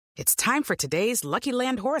It's time for today's Lucky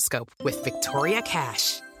Land horoscope with Victoria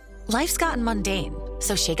Cash. Life's gotten mundane,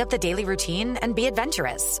 so shake up the daily routine and be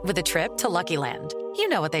adventurous with a trip to Lucky Land. You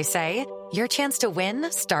know what they say, your chance to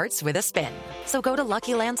win starts with a spin. So go to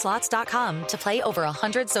LuckyLandSlots.com to play over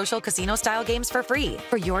 100 social casino-style games for free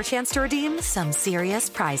for your chance to redeem some serious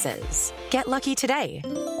prizes. Get lucky today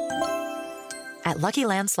at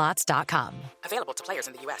LuckyLandSlots.com. Available to players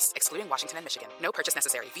in the U.S., excluding Washington and Michigan. No purchase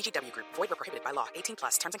necessary. VGW Group. Void where prohibited by law.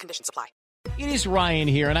 18+. Terms and conditions apply. It is Ryan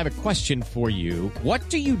here, and I have a question for you. What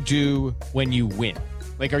do you do when you win?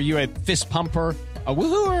 Like, are you a fist pumper, a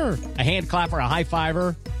woohooer, a hand clapper, a high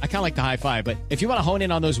fiver? I kind of like the high five, but if you want to hone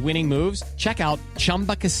in on those winning moves, check out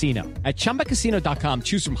Chumba Casino. At ChumbaCasino.com,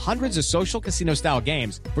 choose from hundreds of social casino-style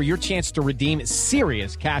games for your chance to redeem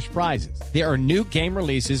serious cash prizes. There are new game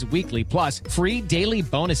releases weekly, plus free daily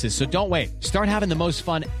bonuses, so don't wait. Start having the most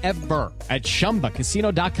fun ever at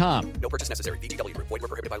ChumbaCasino.com. No purchase necessary. VGW Group. Void where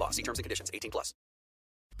prohibited by law. See terms and conditions. 18+.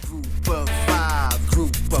 Group of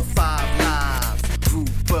five live. Group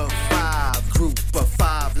of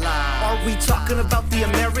five live. Are we talking about the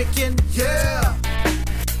American? Yeah.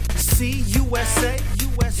 C, USA,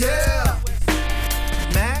 yeah.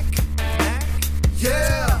 Mac,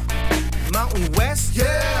 yeah. Mountain West,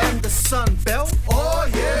 yeah. And the Sun Belt, oh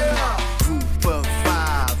yeah. Group of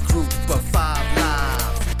five live. Group of five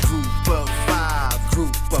live. Group of five live.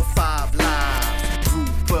 Group of five live.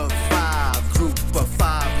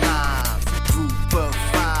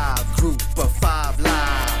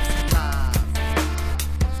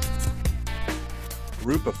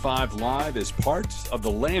 Group of Five Live is part of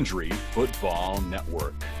the Landry Football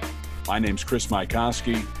Network. My name's Chris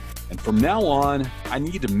Maikowski, and from now on, I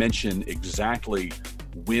need to mention exactly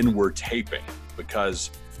when we're taping because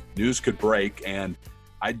news could break, and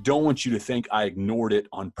I don't want you to think I ignored it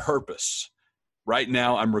on purpose. Right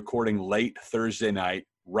now, I'm recording late Thursday night,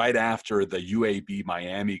 right after the UAB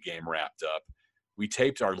Miami game wrapped up. We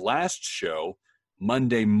taped our last show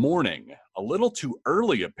Monday morning, a little too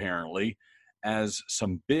early apparently, as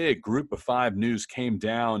some big Group of Five news came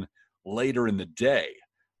down later in the day.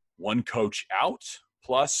 One coach out,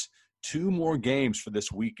 plus 2 more games for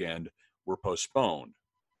this weekend were postponed.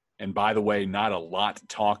 And by the way, not a lot to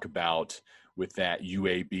talk about with that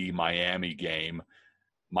UAB Miami game.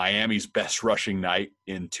 Miami's best rushing night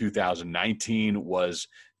in 2019 was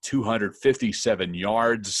 257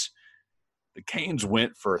 yards. The Canes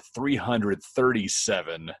went for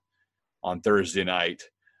 337 on Thursday night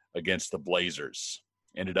against the Blazers.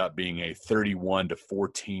 Ended up being a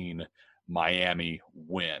 31-14 Miami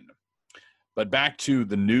win. But back to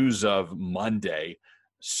the news of Monday.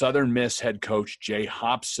 Southern Miss head coach Jay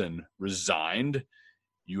Hopson resigned.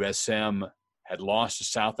 USM had lost to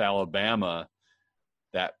South Alabama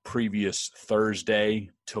that previous Thursday,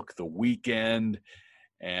 took the weekend,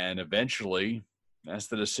 and eventually that's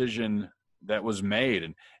the decision that was made.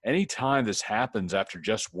 And anytime this happens after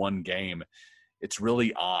just one game, it's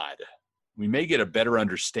really odd. We may get a better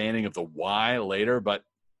understanding of the why later, but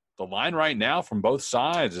the line right now from both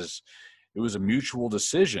sides is it was a mutual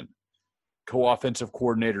decision. Co-offensive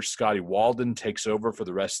coordinator Scotty Walden takes over for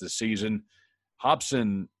the rest of the season.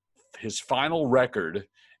 Hopson, his final record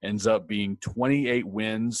ends up being 28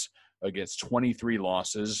 wins against 23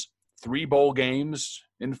 losses, 3 bowl games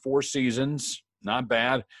in 4 seasons. Not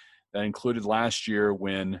bad. That included last year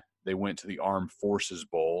when they went to the Armed Forces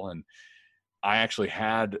Bowl. And I actually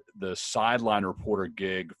had the sideline reporter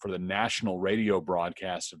gig for the national radio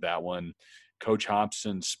broadcast of that one. Coach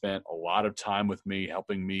Hopson spent a lot of time with me,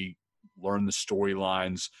 helping me learn the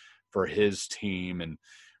storylines for his team, and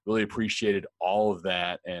really appreciated all of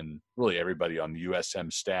that and really everybody on the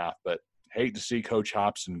USM staff. But hate to see Coach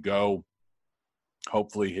Hopson go.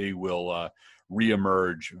 Hopefully he will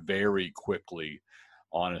reemerge very quickly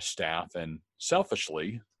on a staff. And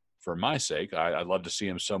selfishly, for my sake, I'd love to see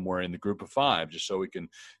him somewhere in the Group of Five just so we can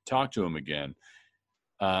talk to him again.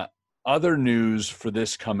 Other news for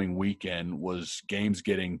this coming weekend was games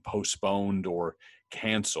getting postponed or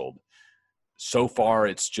canceled. So far,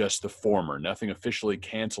 it's just the former. Nothing officially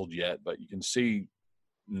canceled yet, but you can see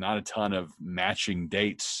not a ton of matching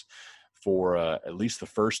dates for at least the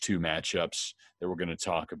first 2 matchups that we're going to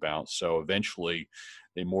talk about. So eventually,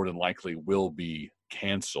 they more than likely will be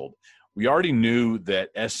canceled. We already knew that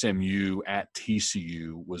SMU at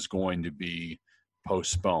TCU was going to be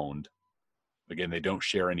postponed. Again, they don't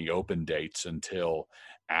share any open dates until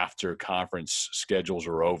after conference schedules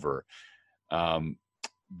are over.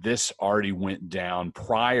 This already went down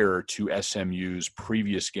prior to SMU's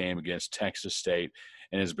previous game against Texas State,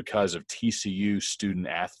 and is because of TCU student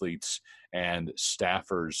athletes and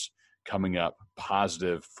staffers coming up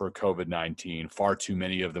positive for COVID-19. Far too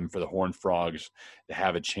many of them for the Horned Frogs to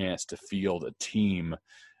have a chance to field a team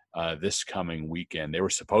this coming weekend. They were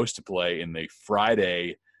supposed to play in the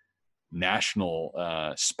Friday national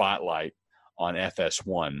spotlight on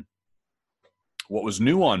FS1. What was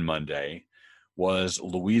new on Monday was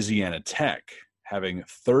Louisiana Tech having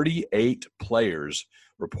 38 players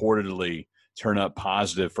reportedly turn up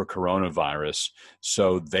positive for coronavirus,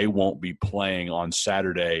 so they won't be playing on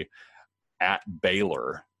Saturday at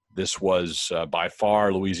Baylor. This was by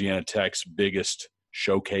far Louisiana Tech's biggest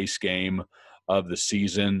showcase game of the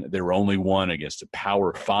season. They were only one against a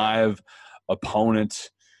Power 5 opponent,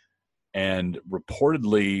 and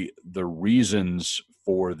reportedly the reasons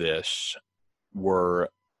for this were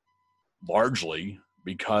largely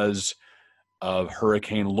because of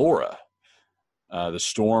Hurricane Laura. The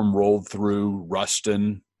storm rolled through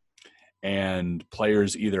Ruston, and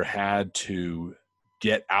players either had to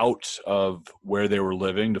get out of where they were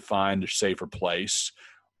living to find a safer place,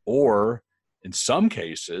 or in some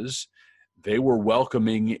cases, they were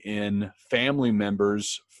welcoming in family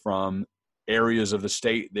members from areas of the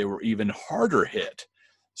state they were even harder hit.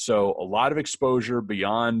 So a lot of exposure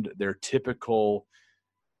beyond their typical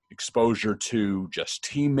exposure to just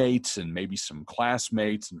teammates and maybe some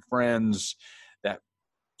classmates and friends. That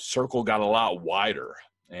circle got a lot wider,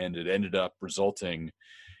 and it ended up resulting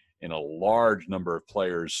in a large number of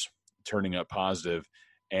players turning up positive.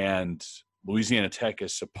 And Louisiana Tech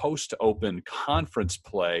is supposed to open conference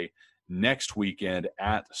play next weekend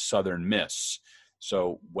at Southern Miss.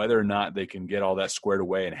 So whether or not they can get all that squared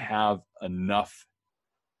away and have enough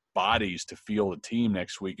bodies to field a team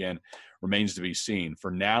next weekend remains to be seen.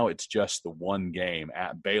 For now, it's just the one game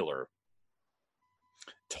at Baylor.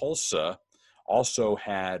 Tulsa also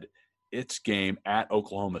had its game at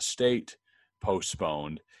Oklahoma State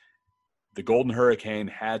postponed. The Golden Hurricane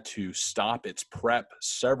had to stop its prep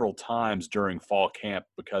several times during fall camp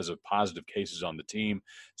because of positive cases on the team.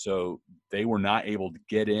 So they were not able to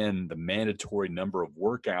get in the mandatory number of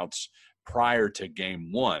workouts prior to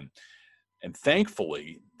game one. And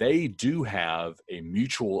thankfully, they do have a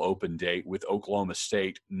mutual open date with Oklahoma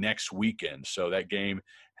State next weekend. So that game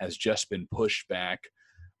has just been pushed back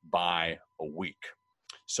by a week.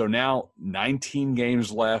 So now 19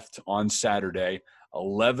 games left on Saturday,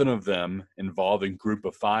 11 of them involving Group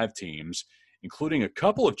of 5 teams, including a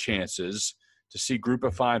couple of chances to see Group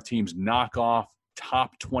of 5 teams knock off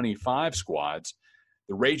top 25 squads.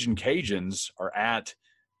 The Ragin' Cajuns are at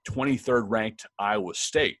 23rd ranked Iowa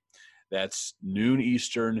State. That's noon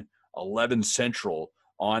Eastern, 11 Central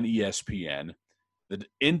on ESPN.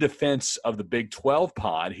 In defense of the Big 12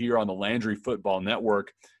 pod here on the Landry Football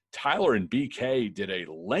Network, Tyler and BK did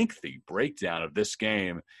a lengthy breakdown of this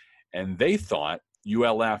game, and they thought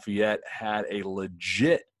UL Lafayette had a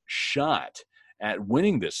legit shot at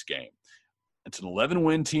winning this game. It's an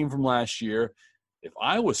 11-win team from last year. If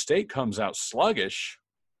Iowa State comes out sluggish,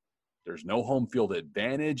 there's no home field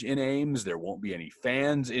advantage in Ames. There won't be any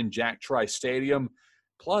fans in Jack Trice Stadium.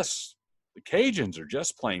 Plus, the Cajuns are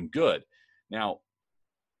just plain good. Now,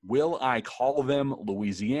 will I call them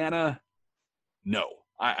Louisiana? No.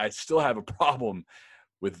 I still have a problem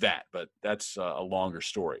with that, but that's a longer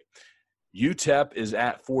story. UTEP is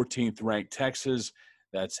at 14th ranked Texas.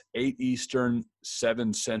 That's 8 Eastern,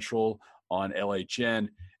 7 Central on LHN.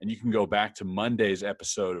 And you can go back to Monday's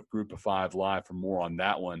episode of Group of 5 Live for more on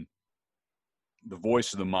that one. The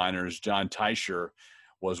voice of the Miners, John Teicher,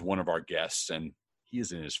 was one of our guests, and he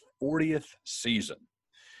is in his 40th season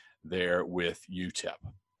there with UTEP.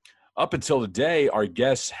 Up until today, our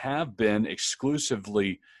guests have been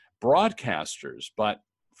exclusively broadcasters, but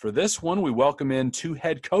for this one, we welcome in 2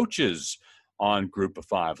 head coaches on Group of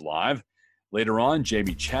 5 Live. Later on,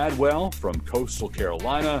 Jamie Chadwell from Coastal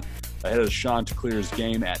Carolina, ahead of Chanticleer's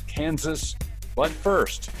game at Kansas. But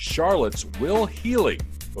first, Charlotte's Will Healy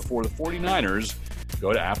before the 49ers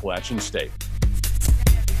go to Appalachian State.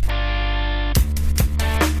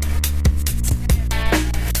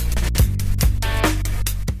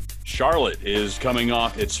 Charlotte is coming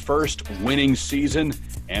off its first winning season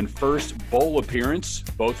and first bowl appearance,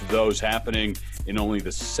 both of those happening in only the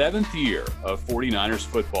 7th year of 49ers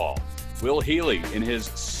football. Will Healy in his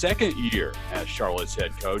 2nd year as Charlotte's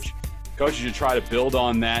head coach. Coach, as you try to build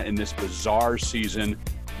on that in this bizarre season,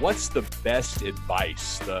 what's the best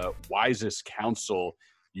advice, the wisest counsel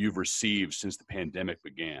you've received since the pandemic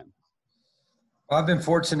began? I've been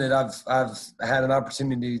fortunate. I've had an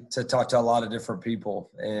opportunity to talk to a lot of different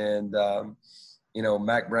people, and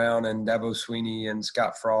Mac Brown and Dabo Sweeney and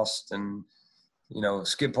Scott Frost and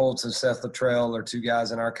Skip Holtz and Seth Luttrell are 2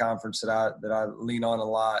 guys in our conference that I lean on a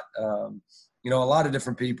lot. a lot of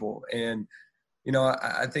different people. And,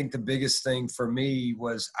 I think the biggest thing for me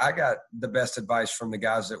was I got the best advice from the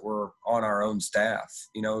guys that were on our own staff.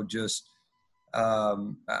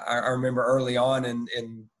 I remember early on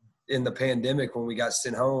in the pandemic when we got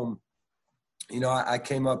sent home, I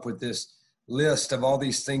came up with this list of all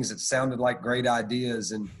these things that sounded like great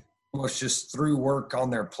ideas and almost just threw work on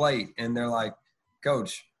their plate. And they're like,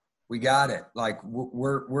 Coach, we got it. Like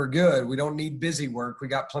we're good. We don't need busy work. We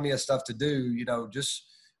got plenty of stuff to do. Just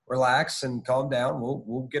relax and calm down.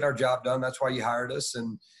 We'll get our job done. That's why you hired us.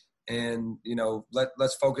 And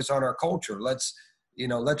let's focus on our culture. Let's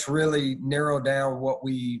really narrow down what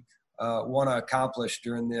we want to accomplish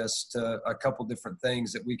during this to a couple different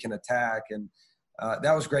things that we can attack. And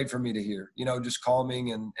that was great for me to hear, just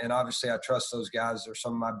calming. And obviously I trust those guys. They're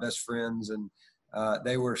some of my best friends, and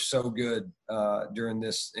they were so good during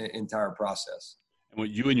this entire process. And what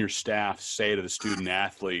you and your staff say to the student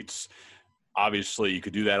athletes, obviously you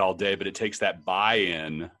could do that all day, but it takes that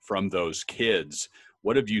buy-in from those kids.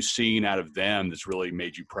 What have you seen out of them that's really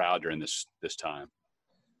made you proud during this time?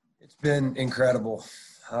 It's been incredible.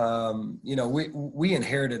 We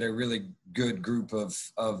inherited a really good group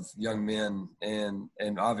of young men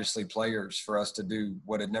and obviously players for us to do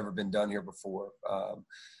what had never been done here before.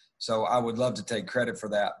 So I would love to take credit for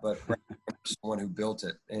that, but I'm the one who built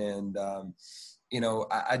it. And,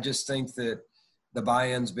 I just think that the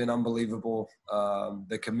buy-in's been unbelievable.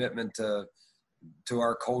 The commitment to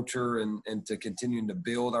our culture and to continuing to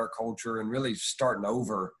build our culture and really starting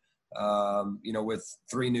over, with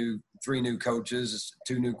three new coaches,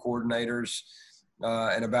 2 new coordinators,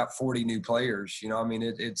 and about 40 new players.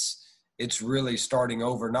 It's really starting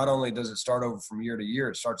over. Not only does it start over from year to year,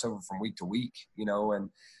 it starts over from week to week, and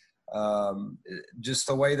just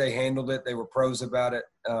the way they handled it, they were pros about it.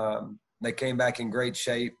 They came back in great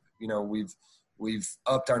shape. We've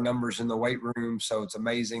upped our numbers in the weight room, so it's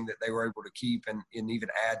amazing that they were able to keep and even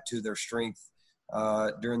add to their strength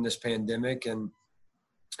during this pandemic. And,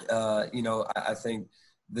 I think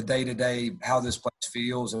the day-to-day, how this place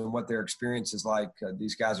feels and what their experience is like,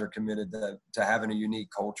 these guys are committed to having a unique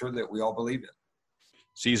culture that we all believe in.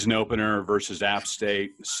 Season opener versus App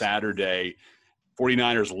State Saturday.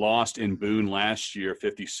 49ers lost in Boone last year,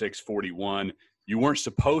 56-41. You weren't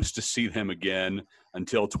supposed to see them again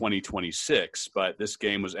until 2026, but this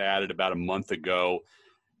game was added about a month ago.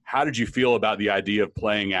 How did you feel about the idea of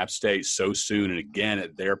playing App State so soon and again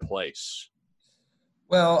at their place?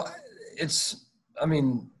 Well,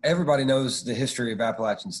 everybody knows the history of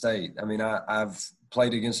Appalachian State. I've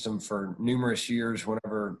played against them for numerous years.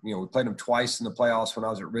 Whenever, we played them twice in the playoffs when I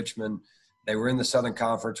was at Richmond. They were in the Southern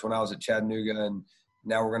Conference when I was at Chattanooga, and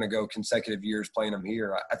now we're going to go consecutive years playing them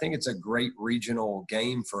here. I think it's a great regional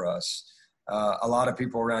game for us. A lot of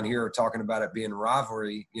people around here are talking about it being a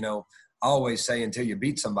rivalry. I always say until you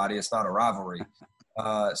beat somebody, it's not a rivalry.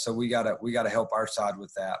 So we gotta help our side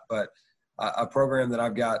with that. But a program that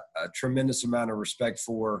I've got a tremendous amount of respect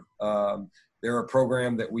for. They're a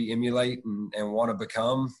program that we emulate and want to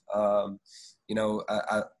become.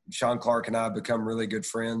 Sean Clark and I have become really good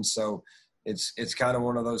friends. So it's kind of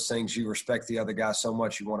one of those things. You respect the other guy so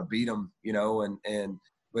much you want to beat him,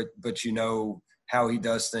 but how he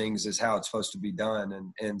does things is how it's supposed to be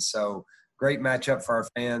done. And so great matchup for our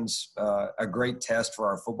fans, a great test for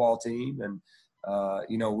our football team. And,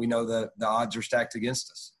 we know that the odds are stacked against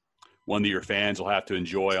us. One that your fans will have to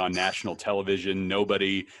enjoy on national television.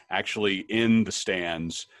 Nobody actually in the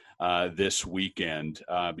stands this weekend.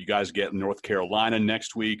 You guys get North Carolina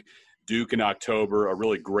next week, Duke in October, a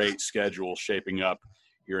really great schedule shaping up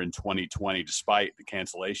here in 2020, despite the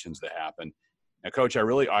cancellations that happen. Now, Coach,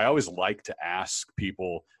 I always like to ask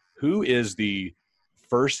people, who is the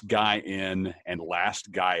first guy in and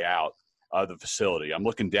last guy out of the facility? I'm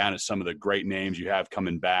looking down at some of the great names you have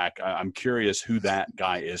coming back. I'm curious who that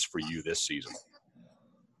guy is for you this season.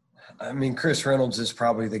 Chris Reynolds is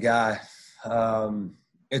probably the guy.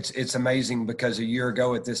 It's amazing because a year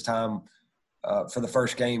ago at this time, for the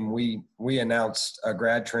first game, we announced a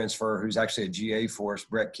grad transfer who's actually a GA for us.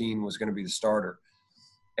 Brett Keene was going to be the starter.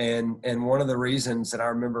 And one of the reasons that I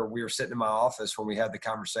remember, we were sitting in my office when we had the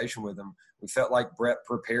conversation with him, we felt like Brett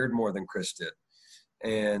prepared more than Chris did.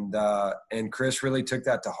 And Chris really took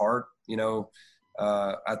that to heart.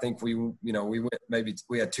 I think we went, maybe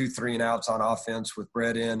we had 2 3-and-outs on offense with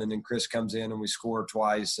Brett in, and then Chris comes in and we score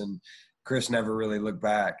twice, and Chris never really looked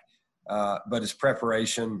back. But his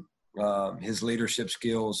preparation, his leadership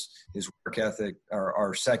skills, his work ethic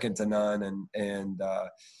are second to none.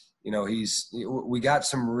 We got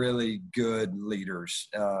some really good leaders.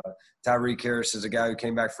 Tyreek Harris is a guy who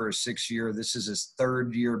came back for his 6th year. This is his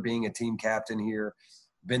 3rd year being a team captain here.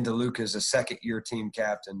 Ben DeLuca is a second-year team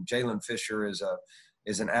captain. Jalen Fisher is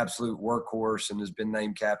an absolute workhorse and has been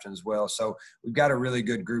named captain as well. So we've got a really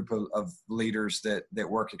good group of leaders that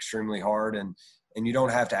work extremely hard, and you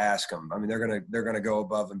don't have to ask them. I mean, they're gonna go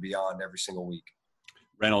above and beyond every single week.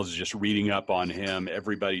 Reynolds is just reading up on him.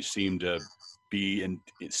 Everybody seemed to be in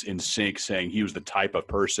sync, saying he was the type of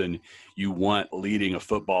person you want leading a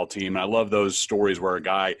football team. And I love those stories where a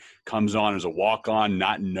guy comes on as a walk-on,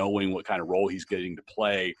 not knowing what kind of role he's getting to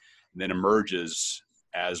play, and then emerges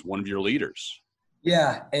as one of your leaders.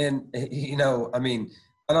 Yeah, and I mean,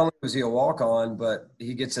 not only was he a walk-on, but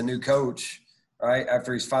he gets a new coach, right,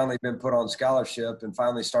 after he's finally been put on scholarship and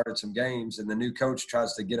finally started some games, and the new coach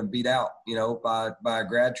tries to get him beat out, by a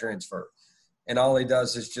grad transfer. And all he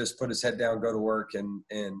does is just put his head down, go to work, and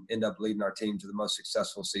end up leading our team to the most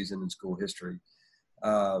successful season in school history.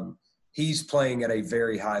 He's playing at a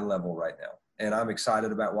very high level right now, and I'm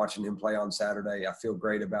excited about watching him play on Saturday. I feel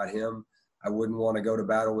great about him. I wouldn't want to go to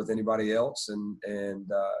battle with anybody else, and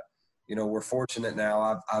we're fortunate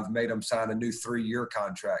now. I've made him sign a new 3-year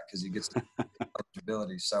contract because he gets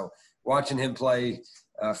eligibility. So watching him play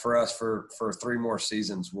for us for 3 more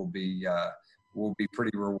seasons will be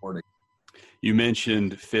pretty rewarding. You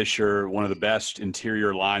mentioned Fisher, one of the best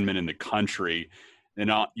interior linemen in the country.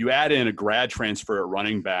 And you add in a grad transfer at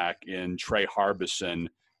running back in Trey Harbison,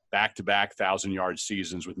 back-to-back 1,000-yard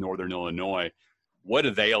seasons with Northern Illinois. What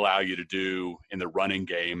do they allow you to do in the running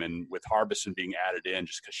game, and with Harbison being added in,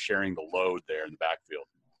 just sharing the load there in the backfield?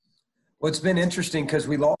 Well, it's been interesting because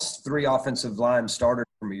we lost 3 offensive line starters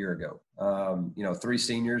from a year ago. 3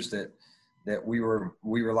 seniors that we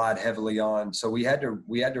relied heavily on. So we had to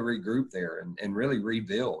regroup there and really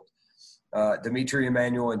rebuild. Dimitri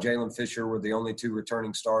Emmanuel and Jalen Fisher were the only 2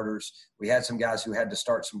 returning starters. We had some guys who had to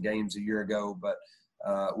start some games a year ago, but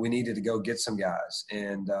we needed to go get some guys.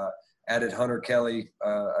 And added Hunter Kelly,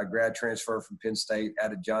 a grad transfer from Penn State,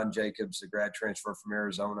 added John Jacobs, a grad transfer from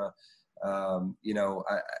Arizona.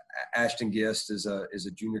 Ashton Gist is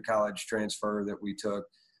a junior college transfer that we took.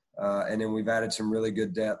 And then we've added some really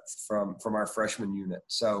good depth from our freshman unit.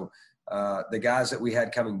 So the guys that we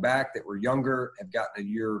had coming back that were younger have gotten a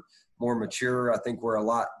year more mature. I think we're a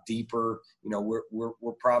lot deeper.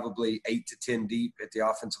 We're probably 8 to 10 deep at the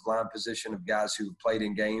offensive line position of guys who've played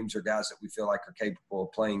in games or guys that we feel like are capable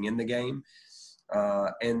of playing in the game.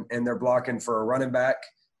 And they're blocking for a running back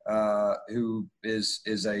who is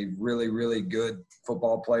a really, really good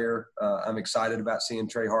football player. I'm excited about seeing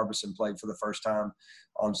Trey Harbison play for the first time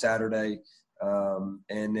on Saturday.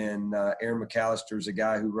 And then Aaron McAllister is a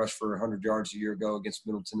guy who rushed for 100 yards a year ago against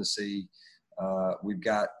Middle Tennessee. We've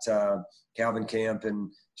got Calvin Camp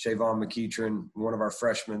and Shavon McEachern, one of our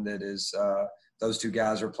freshmen that is those 2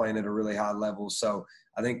 guys are playing at a really high level. So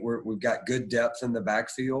I think we've got good depth in the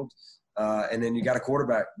backfield. And then you got a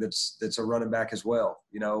quarterback that's a running back as well.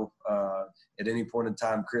 At any point in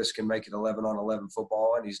time, Chris can make it 11-on-11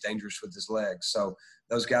 football, and he's dangerous with his legs. So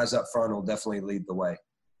those guys up front will definitely lead the way.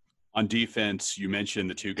 On defense, you mentioned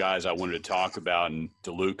the 2 guys I wanted to talk about, and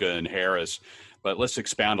DeLuca and Harris. But let's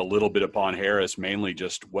expound a little bit upon Harris, mainly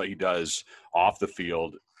just what he does off the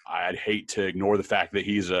field. I'd hate to ignore the fact that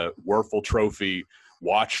he's a Werfel Trophy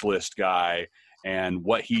watch list guy, and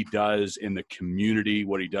what he does in the community,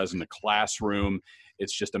 what he does in the classroom.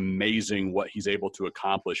 It's just amazing what he's able to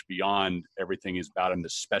accomplish beyond everything is about him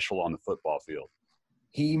that's special on the football field.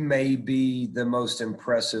 He may be the most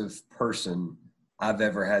impressive person I've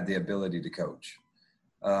ever had the ability to coach.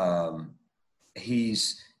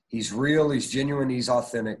 He's real, he's genuine, he's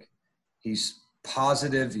authentic, he's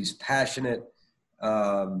positive, he's passionate.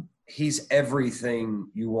 He's everything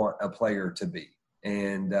you want a player to be.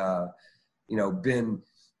 And,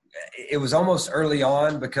 it was almost early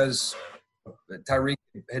on because Tyreek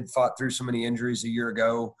had fought through so many injuries a year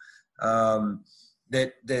ago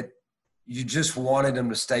that you just wanted him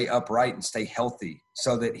to stay upright and stay healthy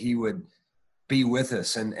so that he would be with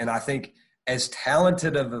us. And I think as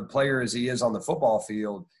talented of a player as he is on the football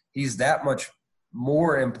field, he's that much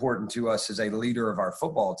more important to us as a leader of our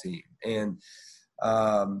football team. And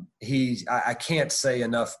I can't say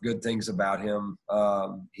enough good things about him.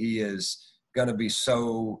 He is going to be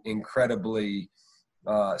so incredibly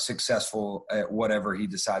successful at whatever he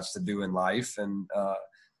decides to do in life. And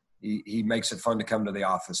he makes it fun to come to the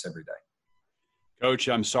office every day. Coach,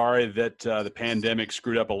 I'm sorry that the pandemic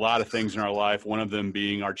screwed up a lot of things in our life, one of them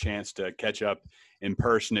being our chance to catch up in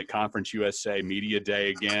person at Conference USA Media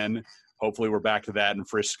Day again. Hopefully we're back to that in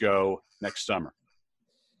Frisco next summer.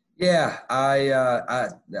 Yeah,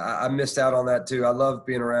 I missed out on that too. I love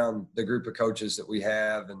being around the group of coaches that we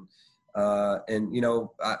have, and And, you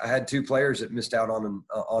know, I had 2 players that missed out on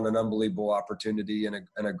an unbelievable opportunity and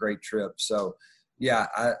a great trip. So, yeah,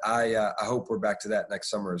 I hope we're back to that next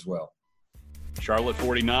summer as well. Charlotte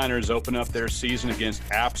 49ers open up their season against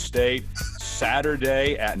App State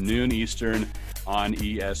Saturday at noon Eastern on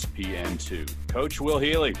ESPN2. Coach Will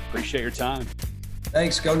Healy, appreciate your time.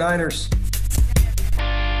 Thanks. Go Niners.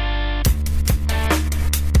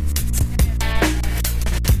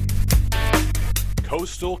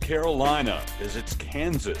 Coastal Carolina visits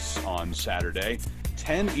Kansas on Saturday,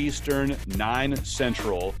 10 Eastern, 9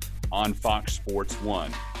 Central on Fox Sports 1.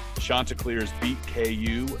 Chanticleers beat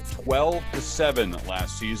KU 12-7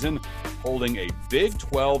 last season, holding a Big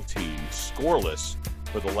 12 team scoreless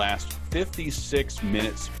for the last 56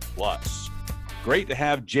 minutes plus. Great to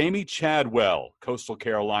have Jamie Chadwell, Coastal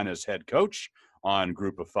Carolina's head coach, on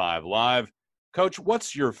Group of Five Live. Coach,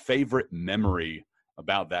 what's your favorite memory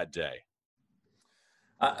about that day?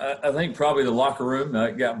 I think probably the locker room.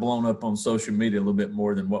 It got blown up on social media a little bit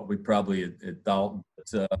more than what we probably had thought.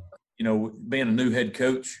 But, you know, being a new head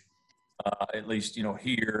coach, at least, you know,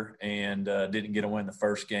 here, and didn't get a win the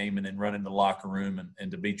first game, and then run in the locker room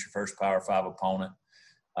and to beat your first Power 5 opponent,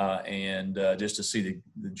 and just to see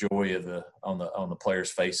the joy of on the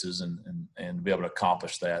players' faces and to be able to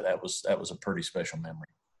accomplish that was a pretty special memory.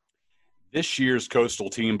 This year's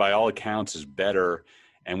Coastal team, by all accounts, is better.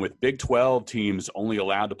 And with Big 12 teams only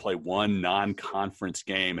allowed to play one non-conference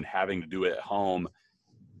game and having to do it at home,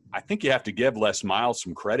 I think you have to give Les Miles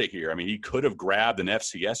some credit here. I mean, he could have grabbed an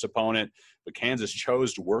FCS opponent, but Kansas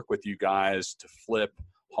chose to work with you guys to flip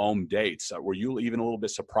home dates. Were you even a little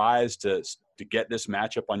bit surprised to get this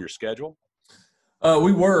matchup on your schedule?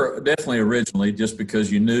 We were definitely originally, just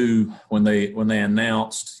because you knew when they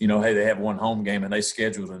announced, you know, hey, they have one home game, and they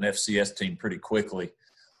scheduled an FCS team pretty quickly.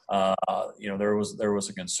 You know, there was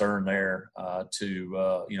a concern there you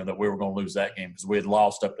know, that we were going to lose that game, because we had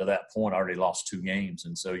lost up to that point, already lost 2 games,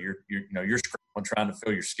 and so you're scrambling trying to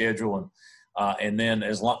fill your schedule, and then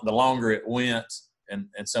the longer it went, and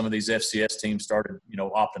some of these FCS teams started, you know,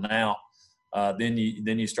 opting out, then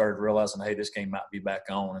you started realizing, hey, this game might be back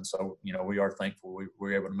on, and so, you know, we are thankful we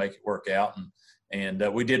were able to make it work out, and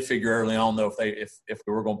we did figure early on, though, if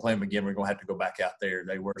we were going to play them again, we are going to have to go back out there.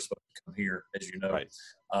 They were supposed to come here, as you know. Right.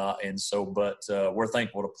 And so, but we're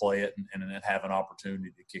thankful to play it and have an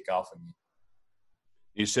opportunity to kick off again.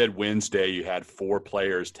 You said Wednesday you had 4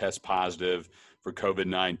 players test positive for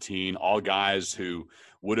COVID-19, all guys who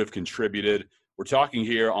would have contributed. We're talking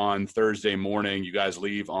here on Thursday morning. You guys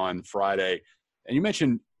leave on Friday. And you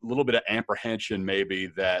mentioned a little bit of apprehension maybe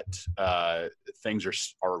that things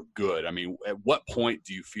are good. I mean, at what point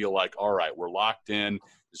do you feel like, all right, we're locked in,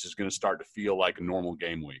 this is going to start to feel like a normal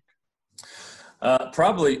game week?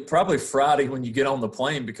 Probably Friday when you get on the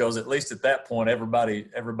plane, because at least at that point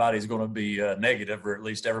everybody's going to be negative, or at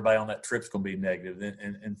least everybody on that trip's going to be negative.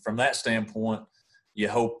 And from that standpoint, you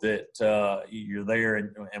hope that you're there,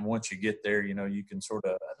 and once you get there, you know, you can sort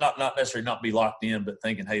of not necessarily not be locked in, but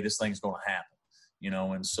thinking, hey, this thing's going to happen, you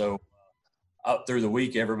know. And so out through the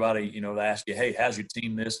week, everybody, you know, they ask you, hey, how's your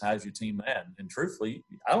team this? How's your team that? And truthfully,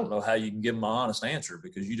 I don't know how you can give them an honest answer,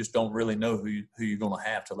 because you just don't really know who you're going to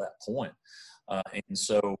have till that point. And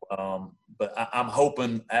so, but I'm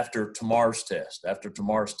hoping after tomorrow's test,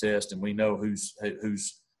 and we know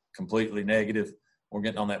who's completely negative, we're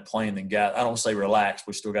getting on that plane and I don't say relax.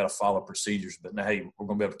 We still got to follow procedures, but now, hey, we're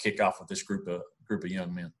going to be able to kick off with this group of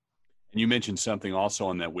young men. And you mentioned something also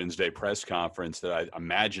on that Wednesday press conference that I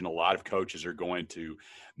imagine a lot of coaches are going to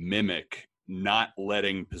mimic, not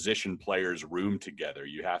letting position players room together.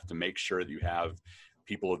 You have to make sure that you have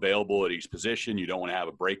people available at each position. You don't want to have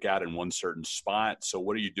a breakout in one certain spot. So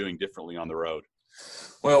what are you doing differently on the road?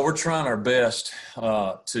 Well, we're trying our best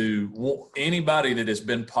to anybody that has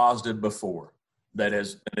been positive before, that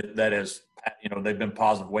has, you know, they've been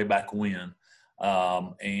positive way back when,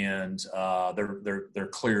 and they're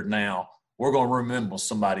cleared now. We're going to remember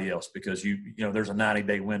somebody else, because you know there's a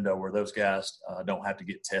 90-day window where those guys don't have to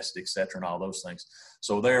get tested, et cetera, and all those things.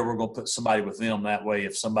 So we're going to put somebody with them. That way,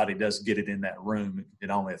 if somebody does get it in that room, it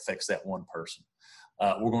only affects that one person.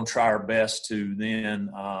 We're going to try our best to then,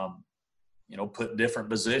 you know, put different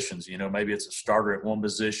positions. You know, maybe it's a starter at one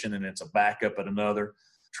position and it's a backup at another.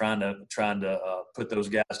 Trying to put those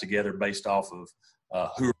guys together based off of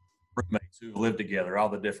who are roommates, who live together, all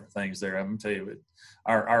the different things there. I'm going to tell you,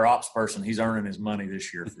 our ops person, he's earning his money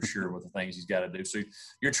this year for sure with the things he's got to do. So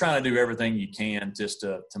you're trying to do everything you can just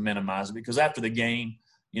to minimize it, because after the game,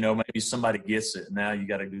 you know, maybe somebody gets it. Now you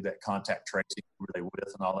got to do that contact tracing, who are they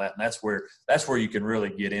with and all that. And that's where you can really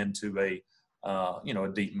get into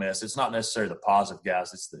a deep mess. It's not necessarily the positive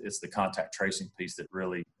guys. It's the contact tracing piece that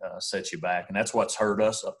really sets you back. And that's what's hurt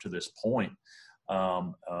us up to this point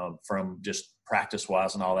from just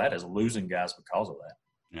practice-wise and all that, is losing guys because of that.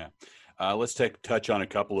 Yeah. Let's touch on a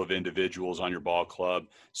couple of individuals on your ball club.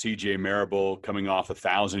 C.J. Marable, coming off a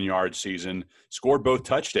 1,000-yard season, scored both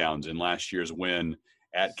touchdowns in last year's win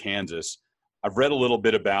at Kansas. I've read a little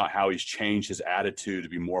bit about how he's changed his attitude to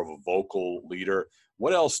be more of a vocal leader.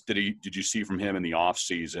 What else did you see from him in the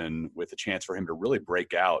offseason with a chance for him to really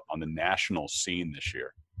break out on the national scene this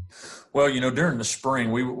year? Well, during the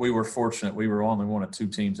spring, we were fortunate. We were only one of two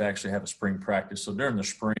teams to actually have a spring practice. So during the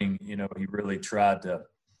spring, he really tried to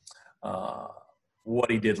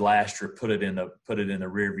what he did last year, put it in the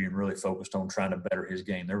rear view and really focused on trying to better his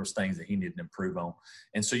game. There was things that he needed to improve on.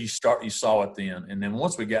 And so you saw it then. And then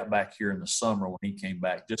once we got back here in the summer when he came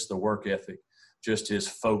back, just the work ethic, just his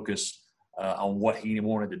focus on what he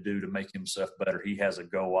wanted to do to make himself better. He has a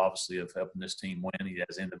goal, obviously, of helping this team win. He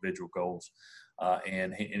has individual goals.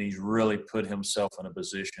 And he's really put himself in a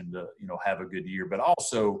position to, have a good year. But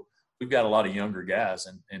also, we've got a lot of younger guys,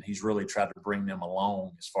 and he's really tried to bring them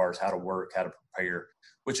along as far as how to work, how to prepare,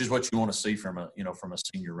 which is what you want to see from a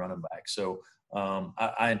senior running back. So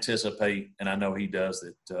I anticipate, and I know he does,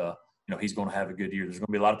 that he's going to have a good year. There's going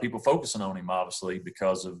to be a lot of people focusing on him, obviously,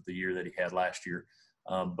 because of the year that he had last year.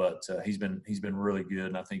 But he's been really good,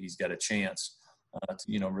 and I think he's got a chance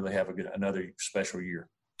to really have another special year.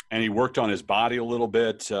 And he worked on his body a little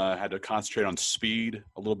bit, had to concentrate on speed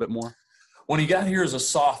a little bit more. When he got here as a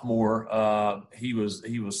sophomore, he was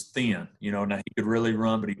thin. Now he could really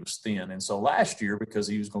run, but he was thin. And so last year, because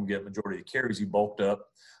he was going to get majority of the carries, he bulked up,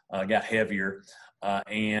 got heavier,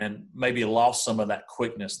 and maybe lost some of that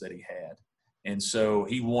quickness that he had. And so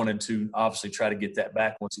he wanted to obviously try to get that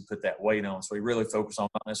back once he put that weight on. So he really focused on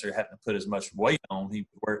not necessarily having to put as much weight on. He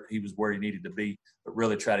was where he needed to be, but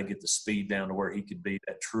really try to get the speed down to where he could be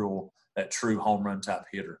that true home run type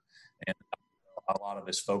hitter. And a lot of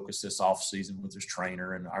his focus this offseason with his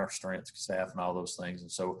trainer and our strength staff and all those things.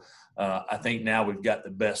 And so I think now we've got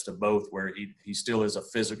the best of both, where he still is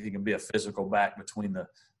he can be a physical back between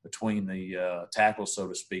the tackles, so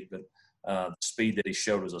to speak, but the speed that he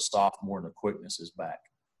showed as a sophomore and the quickness is back.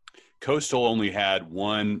 Coastal only had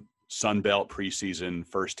one Sun Belt preseason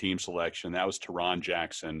first-team selection. That was Teron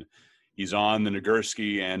Jackson. He's on the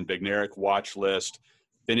Nagurski and Bednarik watch list,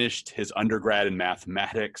 finished his undergrad in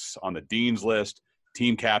mathematics on the dean's list,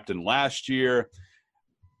 team captain last year.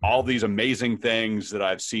 All these amazing things that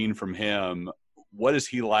I've seen from him. What is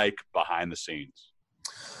he like behind the scenes?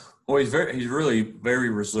 Well, he's really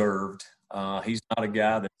very reserved. He's not a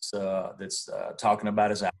guy that's talking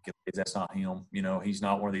about his accolades. That's not him. He's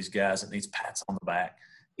not one of these guys that needs pats on the back.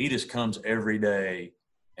 He just comes every day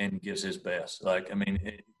and gives his best.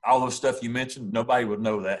 All those stuff you mentioned, nobody would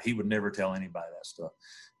know that. He would never tell anybody that stuff.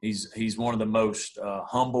 He's one of the most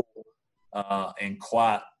humble and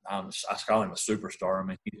quiet. I call him a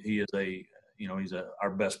superstar. He is he's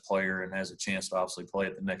our best player and has a chance to obviously play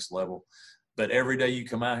at the next level. But every day you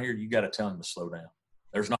come out here, you got to tell him to slow down.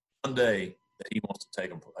 There's not one day that he wants to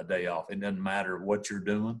take a day off. It doesn't matter what you're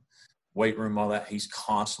doing, weight room, all that. He's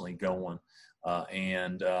constantly going.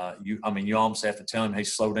 You almost have to tell him, hey,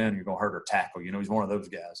 slow down, you're going to hurt or tackle. He's one of those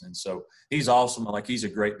guys. And so he's awesome. He's a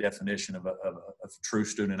great definition of a true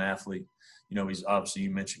student athlete. He's obviously,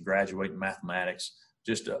 you mentioned graduating mathematics,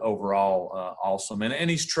 just overall awesome. And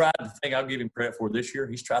he's tried, the thing I'll give him credit for this year,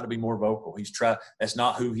 he's tried to be more vocal. That's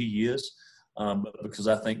not who he is. But because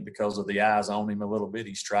I think because of the eyes on him a little bit,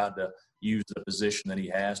 he's tried to use the position that he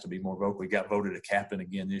has to be more vocal. He got voted a captain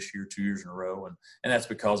again this year, 2 years in a row, and that's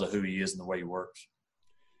because of who he is and the way he works.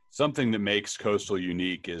 Something that makes Coastal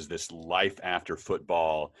unique is this Life After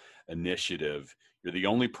Football initiative. You're the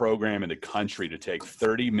only program in the country to take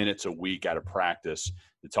 30 minutes a week out of practice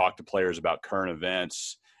to talk to players about current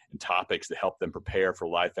events and topics that help them prepare for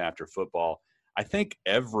life after football. I think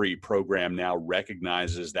every program now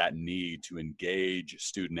recognizes that need to engage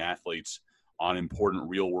student athletes on important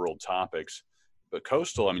real-world topics. But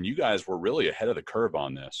Coastal, you guys were really ahead of the curve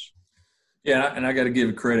on this. Yeah, and I got to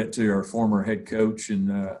give credit to our former head coach and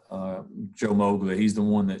Joe Mowgli. He's the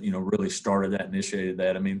one that really started that, initiated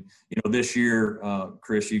that. This year,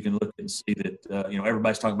 Chris, you can look and see that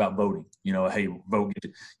everybody's talking about voting. Hey, vote.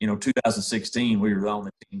 2016, we were the only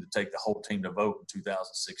team to take the whole team to vote in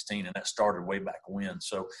 2016, and that started way back when.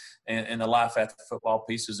 So, and the life after football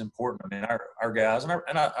piece is important. Our guys and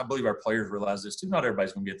I believe our players realize this too. Not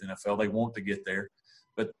everybody's going to get to the NFL. They want to get there.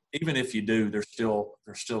 But even if you do, there's still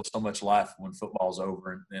so much life when football's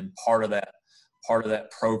over, and part of that part of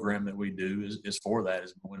that program that we do is for that.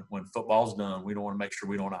 Is when football's done, we don't want to make sure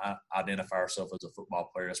we don't identify ourselves as a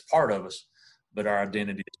football player. It's part of us, but our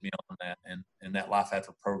identity is beyond that. And that Life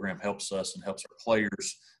After program helps us and helps our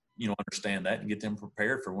players, understand that and get them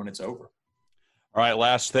prepared for when it's over. All right,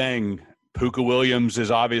 last thing. Pooka Williams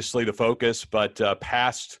is obviously the focus, but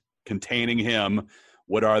past containing him,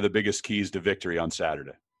 what are the biggest keys to victory on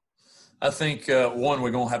Saturday? I think, one,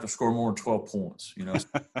 we're going to have to score more than 12 points. We're going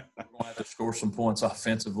to have to score some points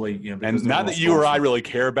offensively. And not that you or I really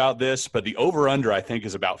care about this, but the over-under, I think,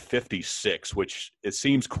 is about 56, which it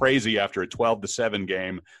seems crazy after a 12-7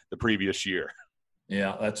 game the previous year.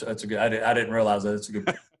 Yeah, that's a good – I didn't realize that. It's a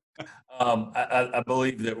good I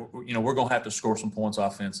believe that, we're going to have to score some points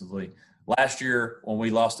offensively. Last year, when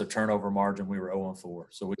we lost the turnover margin, we were 0-4,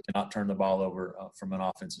 so we cannot turn the ball over from an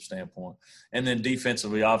offensive standpoint. And then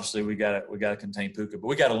defensively, obviously, we got to contain Pooka, but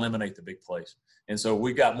we got to eliminate the big plays. And so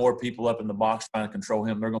we've got more people up in the box trying to control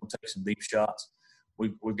him. They're going to take some deep shots.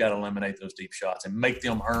 We've got to eliminate those deep shots and make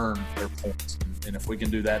them earn their points. And if we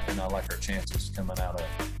can do that, then I like our chances coming out of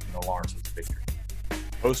Lawrence with the victory.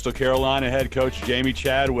 Coastal Carolina head coach Jamey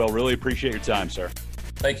Chadwell, really appreciate your time, sir.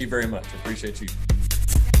 Thank you very much. I appreciate you.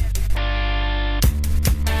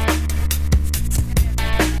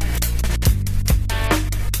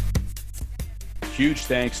 Huge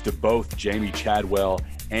thanks to both Jamey Chadwell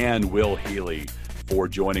and Will Healy for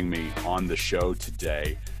joining me on the show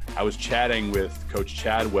today. I was chatting with Coach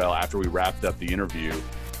Chadwell after we wrapped up the interview,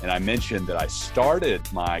 and I mentioned that I started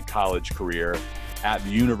my college career at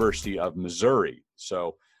the University of Missouri.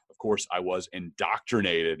 So, of course, I was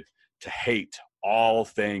indoctrinated to hate all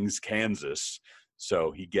things Kansas.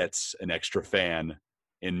 So he gets an extra fan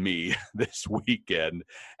in me this weekend,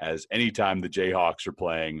 as anytime the Jayhawks are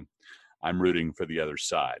playing, I'm rooting for the other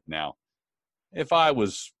side. Now, if I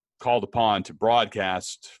was called upon to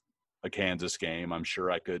broadcast a Kansas game, I'm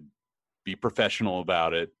sure I could be professional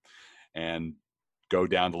about it and go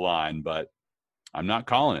down the line, but I'm not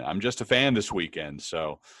calling it. I'm just a fan this weekend,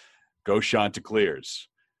 so go Chanticleers.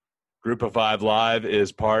 Group of Five Live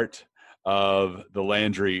is part of the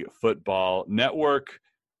Landry Football Network.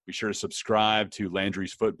 Be sure to subscribe to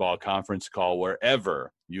Landry's Football Conference Call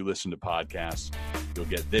wherever you listen to podcasts. You'll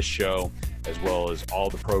get this show as well as all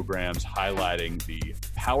the programs highlighting the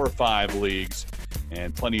Power 5 leagues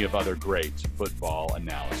and plenty of other great football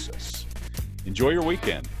analysis. Enjoy your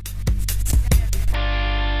weekend.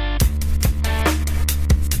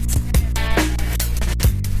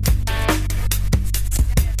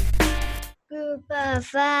 Group of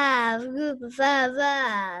Five, Group of Five.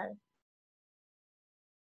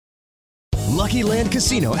 Lucky Land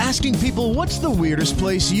Casino, asking people, what's the weirdest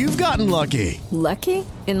place you've gotten lucky? Lucky?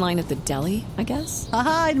 In line at the deli, I guess?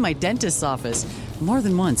 Aha, in my dentist's office. More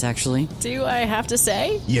than once, actually. Do I have to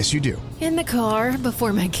say? Yes, you do. In the car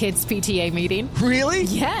before my kids' PTA meeting. Really?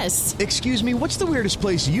 Yes. Excuse me, what's the weirdest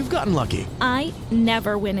place you've gotten lucky? I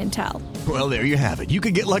never win and tell. Well, there you have it. You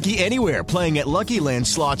can get lucky anywhere, playing at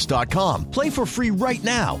LuckyLandSlots.com. Play for free right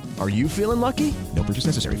now. Are you feeling lucky? No purchase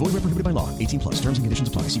necessary. Void where prohibited by law. 18+. Terms and conditions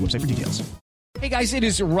apply. See website for details. Hey guys, it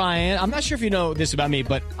is Ryan. I'm not sure if you know this about me,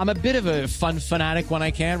 but I'm a bit of a fun fanatic when I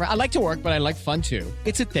can. I like to work, but I like fun too.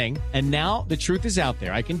 It's a thing. And now the truth is out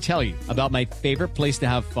there. I can tell you about my favorite place to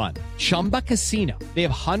have fun. Chumba Casino. They have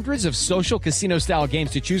hundreds of social casino style games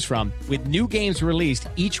to choose from with new games released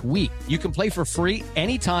each week. You can play for free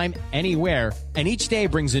anytime, anywhere. And each day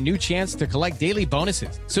brings a new chance to collect daily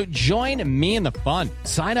bonuses. So join me in the fun.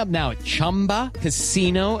 Sign up now at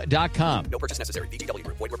ChumbaCasino.com. No purchase necessary. VGW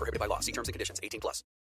Group. Void where prohibited by law. See terms and conditions. 18+.